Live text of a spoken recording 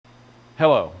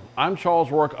Hello, I'm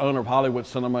Charles Rourke, owner of Hollywood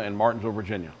Cinema in Martinsville,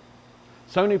 Virginia.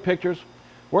 Sony Pictures,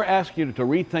 we're asking you to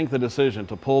rethink the decision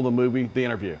to pull the movie The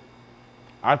Interview.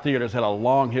 Our theaters had a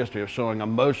long history of showing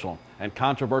emotional and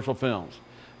controversial films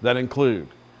that include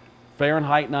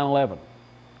Fahrenheit 9/11,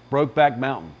 Brokeback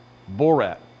Mountain,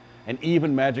 Borat, and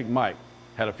even Magic Mike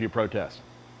had a few protests.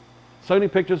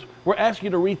 Sony Pictures, we're asking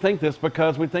you to rethink this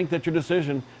because we think that your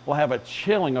decision will have a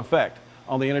chilling effect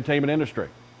on the entertainment industry.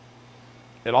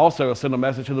 It also will send a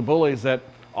message to the bullies that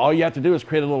all you have to do is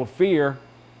create a little fear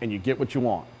and you get what you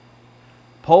want.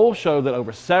 Polls show that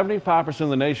over 75% of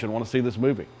the nation want to see this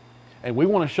movie, and we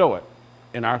want to show it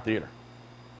in our theater.